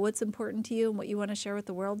know what's important to you and what you want to share with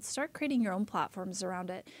the world, start creating your own platforms around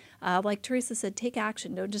it. Like Teresa said, take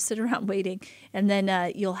action. Don't just sit around waiting. And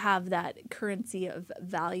then you'll have that currency of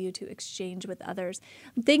value to exchange with others.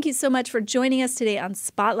 Thank you so much for joining us today on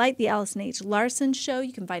Spotlight, the Allison H. Larson Show.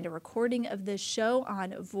 You can find a recording of this show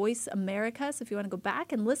on Voice America. So if you want to go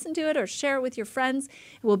back and listen to it or share it with your friends,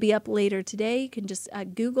 it will be up later today. You can just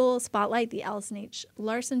Google Spotlight, the Allison H.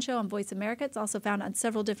 Larson Show on Voice America. It's also found on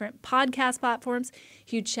several different podcast platforms.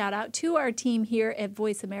 Huge shout out to our team here at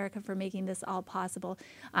Voice America for making this all possible.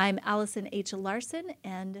 I'm Allison H. Larson,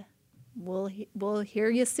 and we'll hear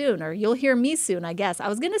you soon, or you'll hear me soon, I guess. I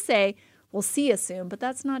was going to say we'll see you soon, but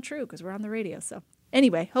that's not true because we're on the radio. So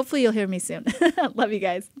anyway, hopefully you'll hear me soon. Love you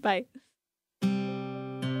guys. Bye.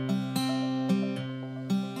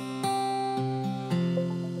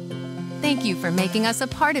 Thank you for making us a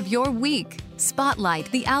part of your week. Spotlight,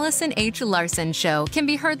 the Allison H. Larson Show, can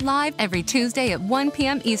be heard live every Tuesday at 1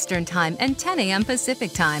 p.m. Eastern Time and 10 a.m.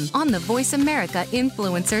 Pacific Time on the Voice America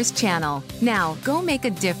Influencers channel. Now, go make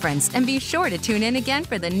a difference and be sure to tune in again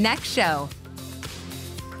for the next show.